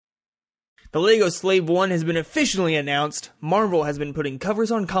The LEGO Slave 1 has been officially announced. Marvel has been putting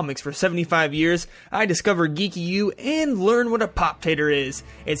covers on comics for 75 years. I discover Geeky U and learn what a Pop-Tater is.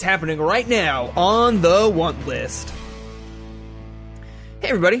 It's happening right now on the Want List. Hey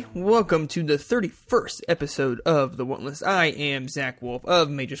everybody, welcome to the 31st episode of the Want List. I am Zach Wolf of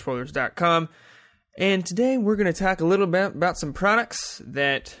Majorspoilers.com. And today we're going to talk a little bit about some products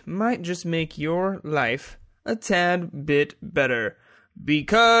that might just make your life a tad bit better.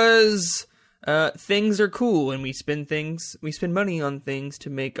 Because things are cool and we spend money on things to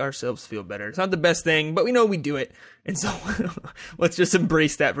make ourselves feel better. It's not the best thing, but we know we do it. And so let's just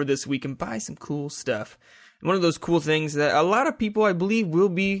embrace that for this week and buy some cool stuff. And one of those cool things that a lot of people, I believe, will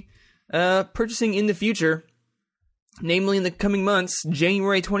be purchasing in the future, namely in the coming months,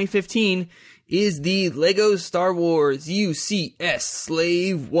 January 2015, is the LEGO Star Wars UCS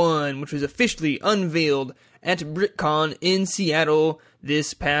Slave 1, which was officially unveiled at BritCon in Seattle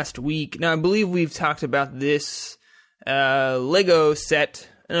this past week. Now, I believe we've talked about this LEGO set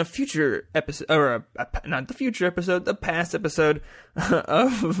in a future episode, or not the future episode, the past episode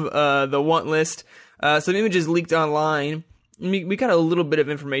of the Want List. Some images leaked online. We got a little bit of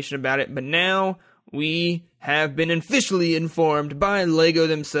information about it, but now we have been officially informed by LEGO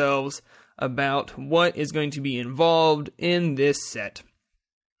themselves about what is going to be involved in this set.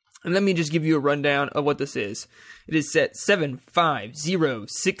 And let me just give you a rundown of what this is. It is set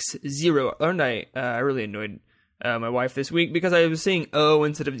 75060. I really annoyed my wife this week because I was saying O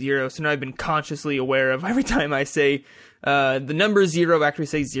instead of 0, so now I've been consciously aware of every time I say the number 0, actually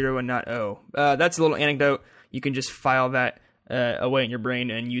say 0 and not O. That's a little anecdote. You can just file that away in your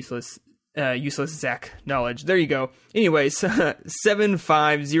brain and useless Zach knowledge. There you go. Anyways,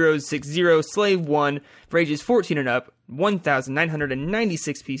 75060 Slave 1 for ages 14 and up.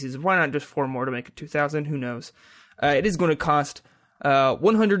 1,996 pieces. Why not just 4 more to make it 2,000? Who knows? It is going to cost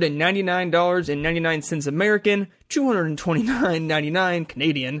 $199.99 American, $229.99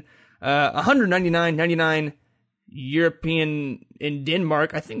 Canadian, $199.99 European in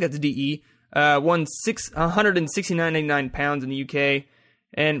Denmark. I think that's DE. 169.99 pounds in the UK.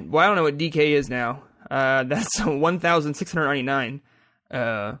 And well, I don't know what DK is now. That's 1,699.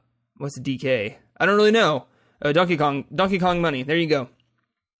 What's DK? I don't really know. Donkey Kong money. There you go.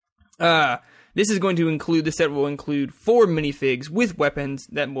 This is going to include, the set will include 4 minifigs with weapons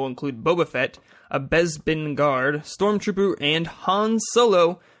that will include Boba Fett, a Bespin Guard, Stormtrooper, and Han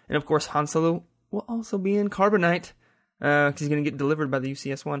Solo. And of course, Han Solo will also be in Carbonite, because he's going to get delivered by the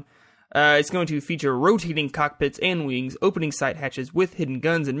UCS one. It's going to feature rotating cockpits and wings, opening sight hatches with hidden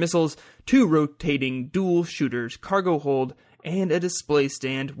guns and missiles, 2 rotating dual shooters, cargo hold, and a display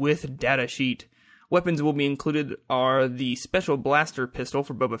stand with data sheet. Weapons will be included are the special blaster pistol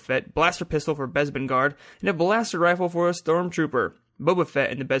for Boba Fett, blaster pistol for Bespin Guard, and a blaster rifle for a Stormtrooper. Boba Fett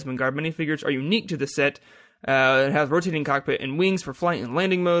and the Bespin Guard minifigures are unique to the set. It has rotating cockpit and wings for flight and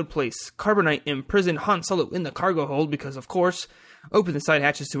landing mode. Place Carbonite imprisoned Han Solo in the cargo hold because, of course. Open the side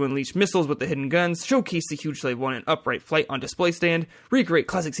hatches to unleash missiles with the hidden guns. Showcase the huge Slave 1 in upright flight on display stand. Recreate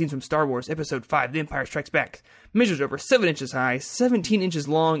classic scenes from Star Wars Episode 5, The Empire Strikes Back. Measures over 7 inches high, 17 inches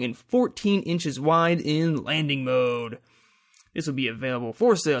long, and 14 inches wide in landing mode. This will be available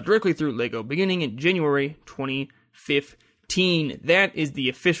for sale directly through LEGO beginning in January 2015. That is the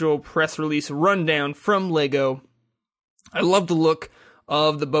official press release rundown from LEGO. I love the look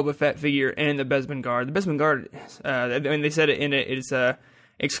of the Boba Fett figure and the Bespin Guard. The Bespin Guard, they said it in it, it's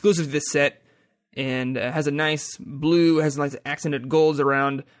exclusive to this set, and has a nice blue, has nice accented golds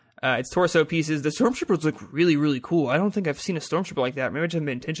around its torso pieces. The Stormtroopers look really, really cool. I don't think I've seen a Stormtrooper like that. Maybe I just haven't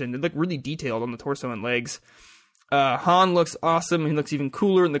paid attention. They look really detailed on the torso and legs. Han looks awesome. He looks even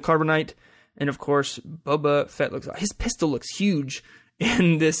cooler in the Carbonite. And of course, Boba Fett his pistol looks huge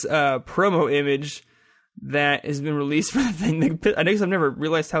in this promo image that has been released for the thing. I guess I've never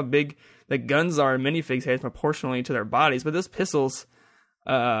realized how big the guns are in minifigs heads proportionally to their bodies, but those pistols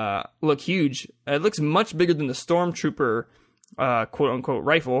look huge. It looks much bigger than the Stormtrooper quote-unquote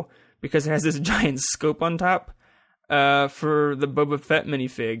rifle because it has this giant scope on top for the Boba Fett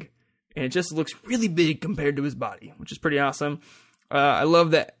minifig, and it just looks really big compared to his body, which is pretty awesome. I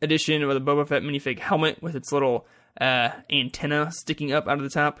love that addition of the Boba Fett minifig helmet with its little antenna sticking up out of the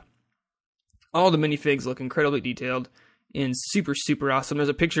top. All the minifigs look incredibly detailed and super, super awesome. There's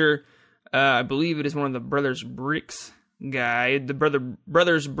a picture, I believe it is one of the Brothers Bricks guy, the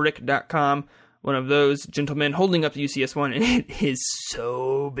brothersbrick.com, one of those gentlemen holding up the UCS one, and it is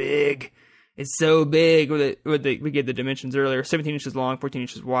so big. It's so big. We gave the dimensions earlier, 17 inches long, 14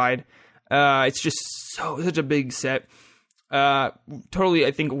 inches wide. It's just such a big set. Totally,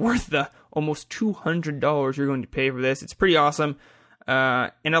 I think, worth the almost $200 you're going to pay for this. It's pretty awesome.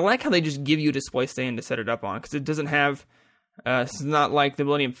 And I like how they just give you a display stand to set it up on, because it doesn't have, it's not like the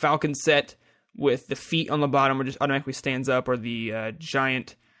Millennium Falcon set with the feet on the bottom where it just automatically stands up, or the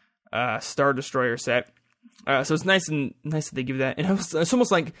giant Star Destroyer set. So it's nice that they give that. And it's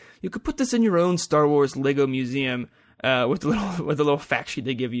almost like you could put this in your own Star Wars Lego museum with the little fact sheet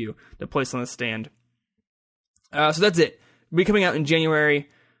they give you to place on the stand. So that's it. It'll be coming out in January.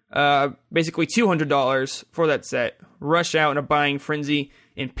 Basically $200 for that set. Rush out in a buying frenzy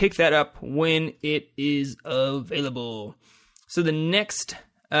and pick that up when it is available. So the next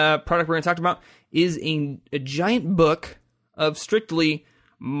product we're going to talk about is a giant book of strictly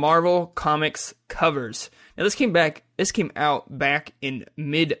Marvel Comics covers. Now this came out back in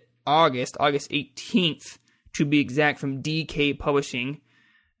mid-August, August 18th to be exact, from DK Publishing.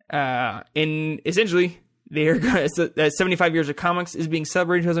 And essentially, 75 years of comics is being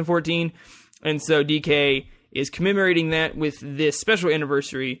celebrated in 2014, and so DK is commemorating that with this special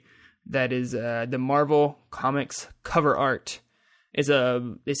anniversary that is the Marvel Comics cover art. They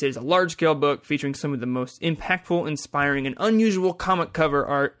say it's a large-scale book featuring some of the most impactful, inspiring, and unusual comic cover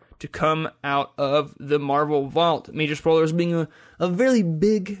art to come out of the Marvel Vault. Major Spoilers being a very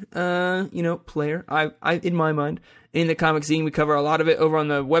big, player, I in my mind, in the comic scene. We cover a lot of it over on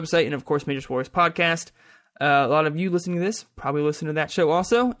the website, and of course, Major Spoilers podcast. A lot of you listening to this probably listen to that show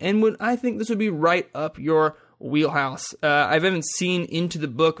also, and I think this would be right up your wheelhouse. I haven't seen into the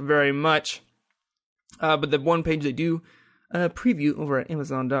book very much, but the one page they do preview over at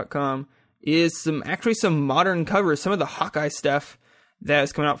Amazon.com is some modern covers. Some of the Hawkeye stuff that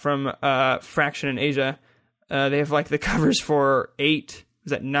is coming out from Fraction in Asia. They have like the covers for 8,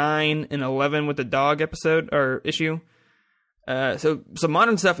 9, and 11 with the dog episode or issue. So some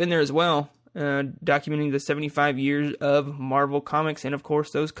modern stuff in there as well, documenting the 75 years of Marvel Comics, and of course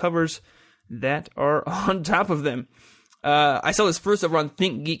those covers that are on top of them. I saw this first over on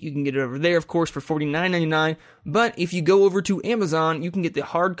ThinkGeek. You can get it over there, of course, for $49.99. But if you go over to Amazon, you can get the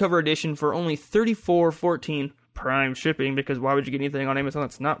hardcover edition for only $34.14, Prime shipping, because why would you get anything on Amazon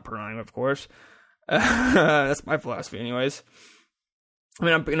that's not Prime, of course? That's my philosophy anyways. I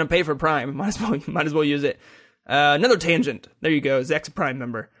mean, I'm going to pay for Prime. Might as well use it. Another tangent. There you go. Zach's a Prime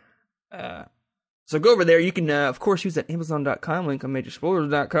member. So go over there. You can, of course, use that Amazon.com link on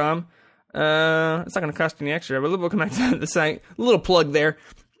Majorspoilers.com. It's not going to cost any extra, but we'll come back to the site. A little plug there.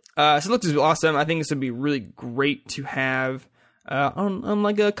 So it looks awesome. I think this would be really great to have on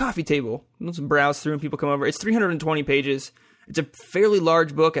like a coffee table. Let's browse through and people come over. It's 320 pages. It's a fairly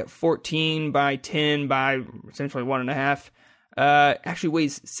large book at 14 by 10 by essentially 1.5. Actually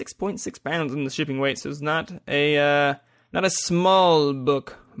weighs 6.6 pounds in the shipping weight, so it's not a small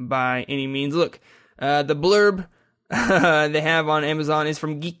book by any means. Look, the blurb they have on Amazon is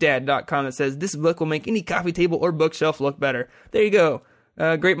from geekdad.com that says, "This book will make any coffee table or bookshelf look better." There you go.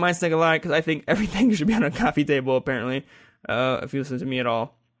 Great minds think alike, because I think everything should be on a coffee table, apparently, if you listen to me at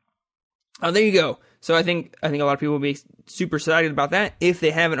all. There you go. So I think a lot of people will be super excited about that if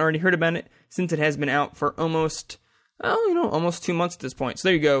they haven't already heard about it, since it has been out for almost 2 months at this point. So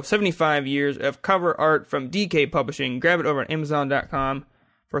there you go. 75 years of cover art from DK Publishing. Grab it over at Amazon.com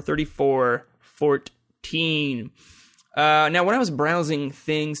for $34.14. Now, when I was browsing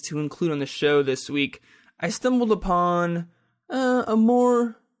things to include on the show this week, I stumbled upon a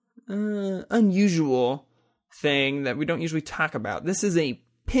more unusual thing that we don't usually talk about. This is a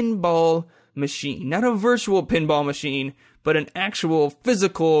pinball machine. Not a virtual pinball machine, but an actual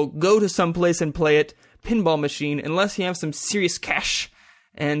physical, go to someplace and play it pinball machine, unless you have some serious cash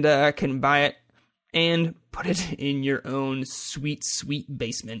and can buy it and put it in your own sweet, sweet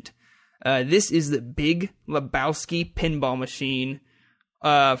basement. This is the Big Lebowski pinball machine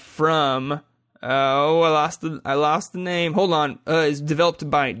from I lost the name. Hold on. It's developed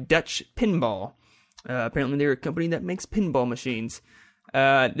by Dutch Pinball. Apparently they're a company that makes pinball machines.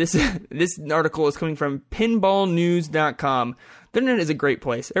 This article is coming from pinballnews.com. The internet is a great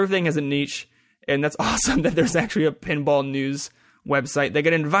place. Everything has a niche, and that's awesome that there's actually a pinball news website. They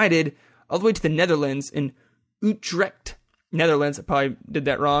got invited all the way to the Netherlands, in Utrecht, Netherlands. I probably did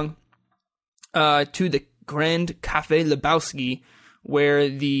that wrong. To the Grand Café Lebowski, where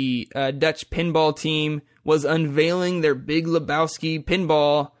the Dutch pinball team was unveiling their Big Lebowski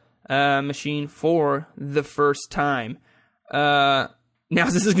pinball machine for the first time. Now,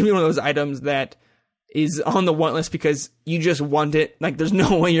 this is going to be one of those items that is on the want list because you just want it. Like, there's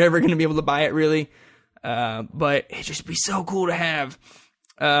no way you're ever going to be able to buy it, really. But it'd just be so cool to have.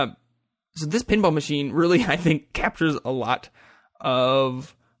 So this pinball machine really, I think, captures a lot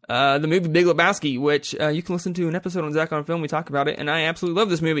of the movie Big Lebowski, which you can listen to an episode on Zach on Film. We talk about it, and I absolutely love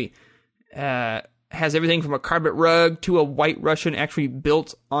this movie. has everything from a carpet rug to a White Russian actually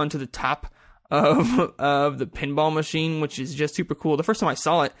built onto the top of the pinball machine, which is just super cool. The first time I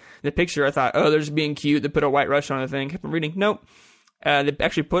saw it, the picture, I thought, oh, they're just being cute. They put a White Russian on the thing. Kept reading, nope. They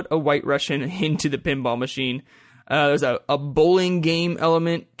actually put a White Russian into the pinball machine. There's a bowling game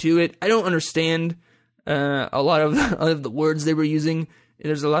element to it. I don't understand a lot of the words they were using.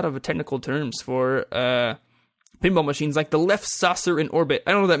 There's a lot of technical terms for pinball machines, like the left saucer in orbit.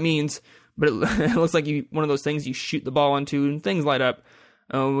 I don't know what that means, but it looks like one of those things you shoot the ball onto and things light up,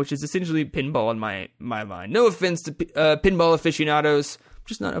 which is essentially pinball in my mind. No offense to pinball aficionados,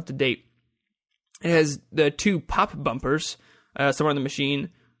 just not up to date. It has the 2 pop bumpers somewhere on the machine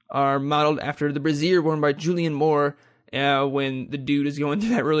are modeled after the brassiere worn by Julianne Moore when the dude is going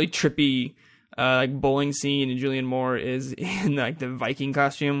through that really trippy like bowling scene, and Julianne Moore is in like the Viking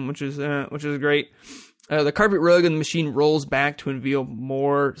costume, which is great. The carpet rug in the machine rolls back to reveal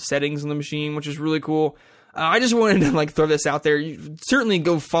more settings on the machine, which is really cool. I just wanted to like throw this out there. You certainly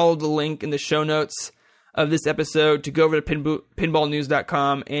go follow the link in the show notes of this episode to go over to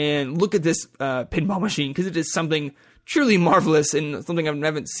pinballnews.com and look at this pinball machine, because it is something truly marvelous and something I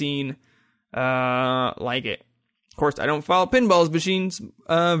haven't seen like it. Of course, I don't follow pinball machines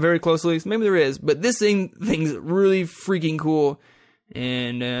very closely, so maybe there is, but this thing's really freaking cool,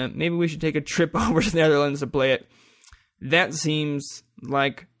 and maybe we should take a trip over to the Netherlands to play it. That seems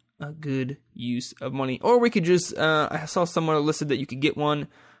like a good use of money. Or we could just, I saw somewhere listed that you could get one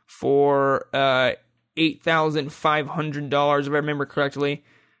for $8,500, if I remember correctly.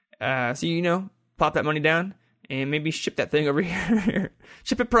 So, plop that money down and maybe ship that thing over here.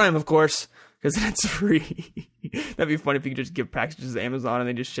 Ship it Prime, of course, because it's free. That'd be funny if you could just give packages to Amazon and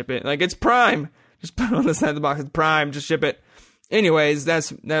they just ship it. Like, it's Prime. Just put it on the side of the box. It's Prime. Just ship it. Anyways,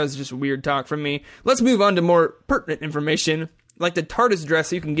 that was just weird talk from me. Let's move on to more pertinent information, like the TARDIS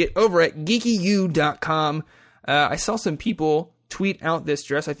dress you can get over at geekyu.com. I saw some people tweet out this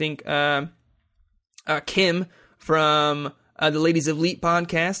dress. I think Kim from the Ladies of Elite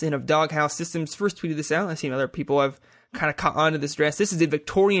podcast and of Doghouse Systems first tweeted this out. I've seen other people have kind of caught on to this dress. This is a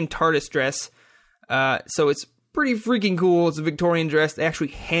Victorian TARDIS dress. So it's pretty freaking cool. It's a Victorian dress. They actually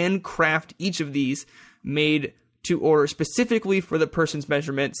handcraft each of these, made to order specifically for the person's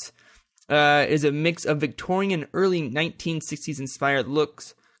measurements. Is a mix of Victorian and early 1960s inspired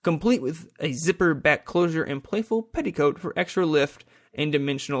looks, complete with a zipper back closure and playful petticoat for extra lift and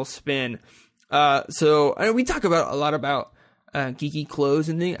dimensional spin. So we talk about a lot about geeky clothes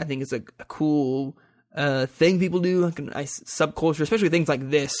and things. I think it's a cool thing people do, like a nice subculture, especially things like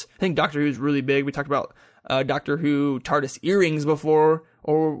this. I think Doctor Who is really big. We talked about Doctor Who TARDIS earrings before,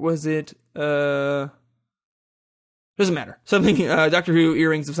 or was it? Doesn't matter. Something Doctor Who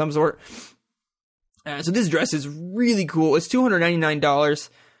earrings of some sort. So this dress is really cool. It's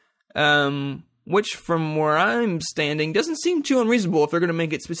 $299, which from where I'm standing doesn't seem too unreasonable if they're going to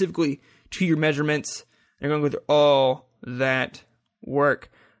make it specifically to your measurements. They're going to go through all that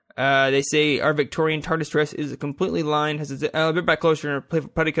work. They say our Victorian TARDIS dress is completely lined, has a bit back closure and a playful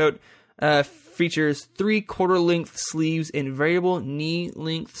petticoat. Features 3/4 length sleeves and variable knee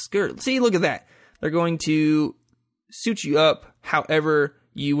length skirt. See, look at that. They're going to suit you up however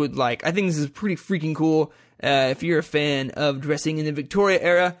you would like. I think this is pretty freaking cool. If you're a fan of dressing in the Victoria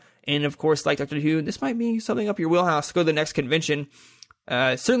era, and of course, like Doctor Who, this might be something up your wheelhouse. Go to the next convention.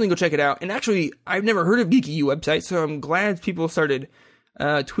 Certainly go check it out. And actually, I've never heard of Geeky U website, so I'm glad people started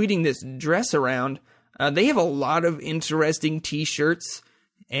tweeting this dress around. They have a lot of interesting t-shirts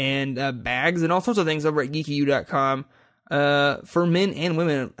and bags and all sorts of things over at geekyu.com. For men and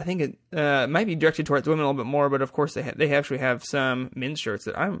women. I think it might be directed towards women a little bit more, but of course they actually have some men's shirts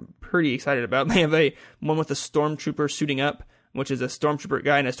that I'm pretty excited about. They have one with a stormtrooper suiting up, which is a stormtrooper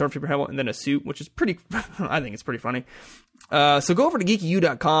guy in a stormtrooper helmet and then a suit, which is pretty, I think it's pretty funny. So go over to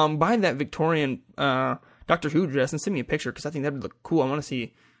geekyu.com, buy that Victorian Doctor Who dress, and send me a picture, because I think that would look cool. I want to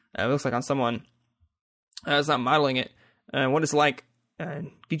see it looks like on someone that's not modeling it, what it's like.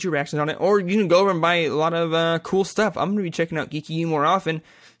 Get your reactions on it, or you can go over and buy a lot of cool stuff. I'm going to be checking out Geeky U more often.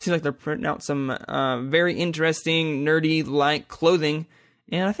 Seems like they're printing out some very interesting, nerdy-like clothing,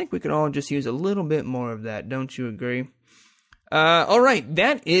 and I think we could all just use a little bit more of that. Don't you agree? All right,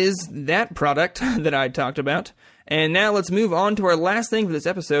 that is that product that I talked about, and now let's move on to our last thing for this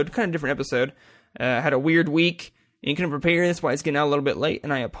episode. Kind of different episode. Had a weird week and couldn't prepare. That's why it's getting out a little bit late,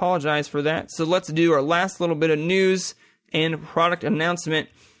 and I apologize for that. So let's do our last little bit of news and product announcement,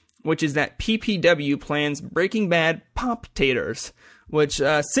 which is that PPW plans Breaking Bad Pop-Taters, which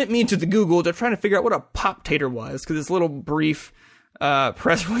sent me to the Google to try to figure out what a Pop-Tater was, because this little brief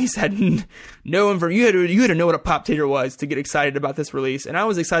press release had no information. You had to know what a Pop-Tater was to get excited about this release, and I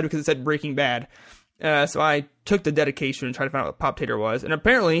was excited because it said Breaking Bad. So I took the dedication and tried to find out what Pop Tater was. And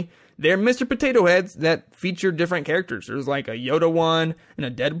apparently, they're Mr. Potato Heads that feature different characters. There's like a Yoda one and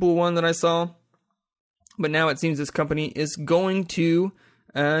a Deadpool one that I saw. But now it seems this company is going to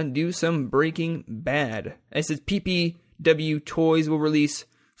do some Breaking Bad. It says PPW Toys will release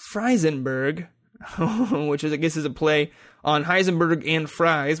Freisenberg, which is, I guess, is a play on Heisenberg and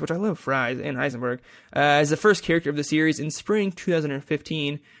Fries, which I love Fries and Heisenberg, as the first character of the series in spring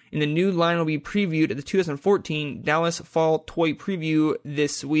 2015. And the new line will be previewed at the 2014 Dallas Fall Toy Preview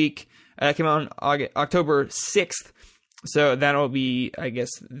this week. Came out on October 6th. So that'll be, I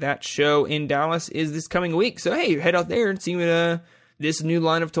guess, that show in Dallas is this coming week. So, hey, head out there and see what this new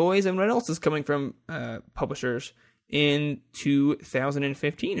line of toys and what else is coming from publishers in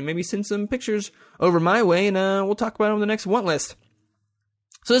 2015, and maybe send some pictures over my way, and we'll talk about them on the next want list.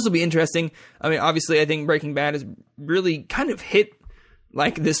 So this will be interesting. I mean, obviously, I think Breaking Bad has really kind of hit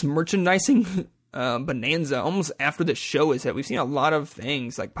like this merchandising bonanza almost after the show is hit. We've seen a lot of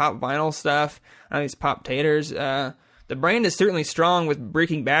things like pop vinyl stuff, these Pop Taters. The brand is certainly strong with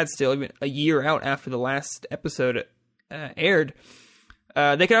Breaking Bad still, even a year out after the last episode aired.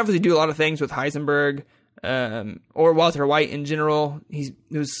 They could obviously do a lot of things with Heisenberg, or Walter White in general. He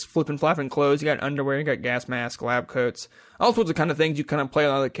was flapping clothes. You got underwear, you got gas mask, lab coats, all sorts of kind of things. You kind of play a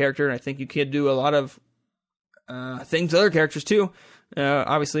lot of the character, and I think you could do a lot of things with other characters too.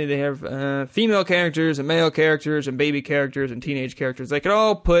 Obviously, they have female characters and male characters and baby characters and teenage characters. They could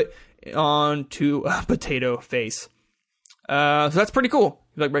all put onto a potato face. So that's pretty cool.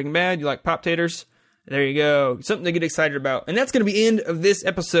 You like Breaking Bad? You like Pop Taters? There you go. Something to get excited about. And that's going to be the end of this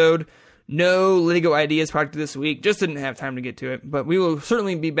episode. No Lego Ideas project this week. Just didn't have time to get to it. But we will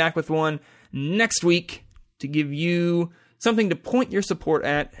certainly be back with one next week to give you something to point your support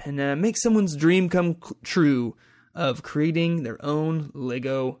at and make someone's dream come true of creating their own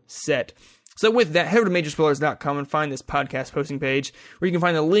Lego set. So with that, head over to majorspoilers.com and find this podcast posting page where you can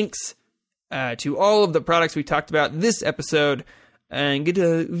find the links to all of the products we talked about this episode and get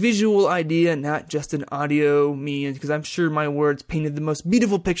a visual idea, not just an audio me, because I'm sure my words painted the most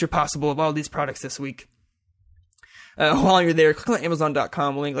beautiful picture possible of all these products this week. While you're there, click on the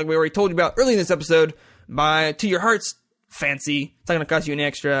Amazon.com link, like we already told you about early in this episode. Buy to your heart's fancy. It's not going to cost you any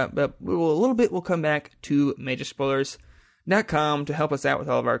extra, but a little bit will come back to majorspoilers.com to help us out with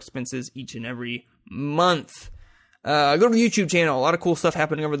all of our expenses each and every month. Go to the YouTube channel. A lot of cool stuff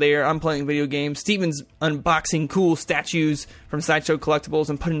happening over there. I'm playing video games. Steven's unboxing cool statues from Sideshow Collectibles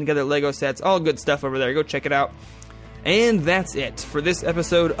and putting together Lego sets. All good stuff over there. Go check it out. And that's it for this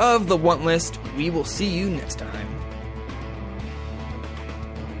episode of The Want List. We will see you next time.